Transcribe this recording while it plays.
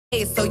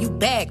So you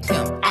bagged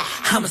him.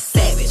 I'm a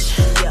savage.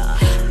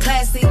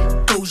 Classy,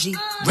 bougie,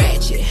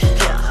 ratchet.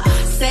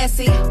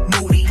 Sassy,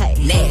 moody,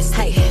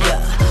 nasty.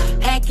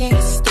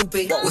 Acting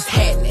stupid. What's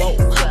happening?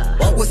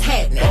 What's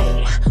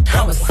happening?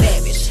 I'm a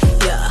savage.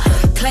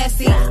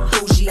 Classy,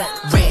 bougie,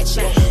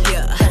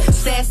 ratchet.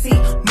 Sassy,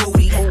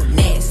 moody,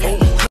 nasty.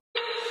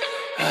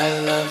 I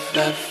love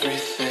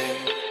everything.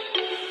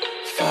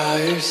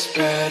 Fire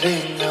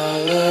spreading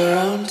all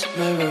around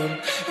my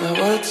room. My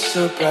world's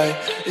so bright,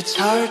 it's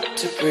hard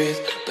to breathe,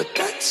 but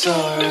that's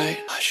alright.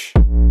 Hush.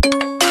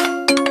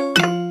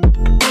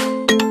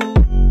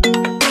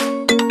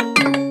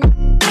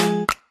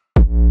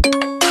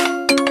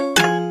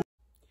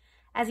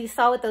 As you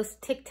saw with those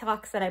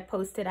TikToks that I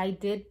posted, I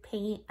did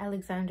paint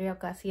Alexandria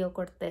Ocasio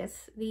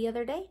Cortez the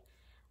other day.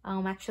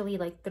 Actually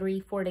like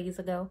 3-4 days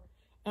ago.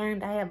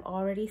 And I have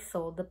already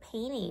sold the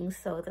painting.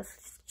 So this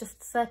is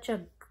just such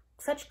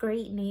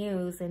great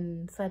news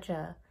and such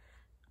a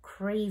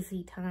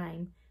crazy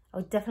time. I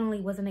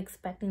definitely wasn't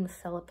expecting to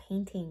sell a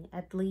painting,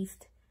 at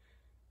least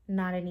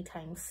not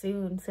anytime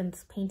soon,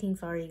 since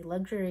paintings are a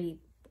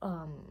luxury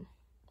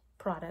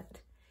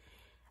product.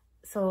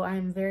 So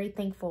I'm very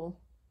thankful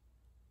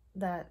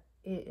that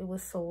it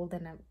was sold,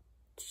 and a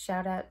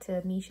shout out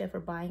to Misha for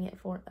buying it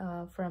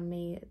from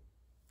me.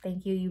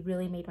 Thank you, you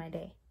really made my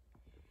day.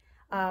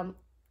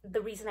 The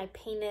reason I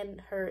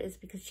painted her is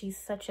because she's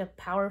such a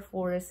power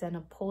force and a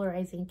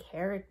polarizing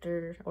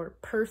character or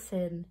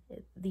person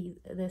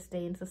this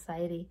day in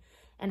society.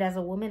 And as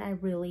a woman, I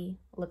really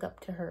look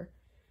up to her.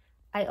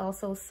 I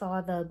also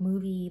saw the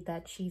movie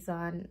that she's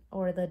on,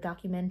 or the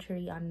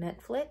documentary on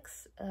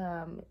Netflix,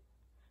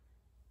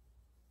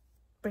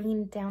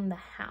 Bringing Down the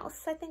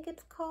House, I think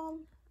it's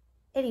called.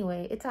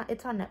 Anyway, it's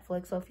on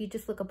Netflix, so if you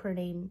just look up her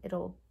name,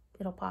 it'll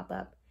pop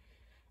up.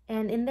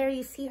 And in there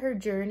you see her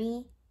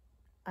journey.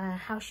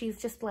 How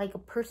she's just like a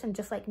person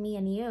just like me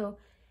and you,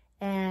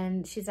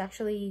 and she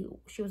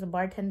was a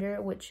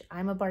bartender, which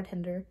I'm a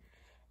bartender,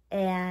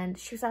 and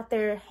she was out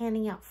there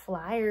handing out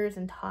flyers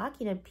and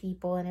talking to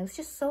people, and it was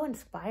just so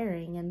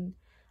inspiring, and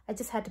I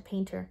just had to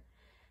paint her.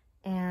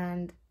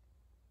 And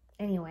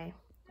anyway,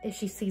 if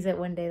she sees it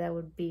one day, that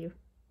would be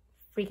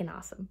freaking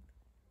awesome.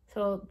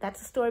 So that's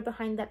the story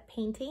behind that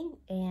painting,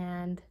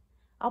 and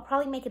I'll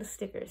probably make it a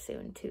sticker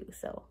soon too,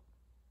 so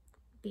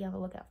be on the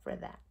lookout for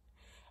that.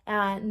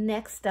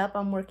 Next up,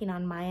 I'm working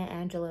on Maya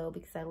Angelou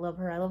because I love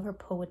her. I love her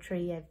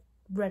poetry. I've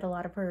read a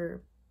lot of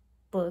her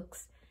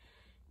books,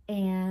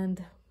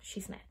 and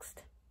she's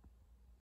next.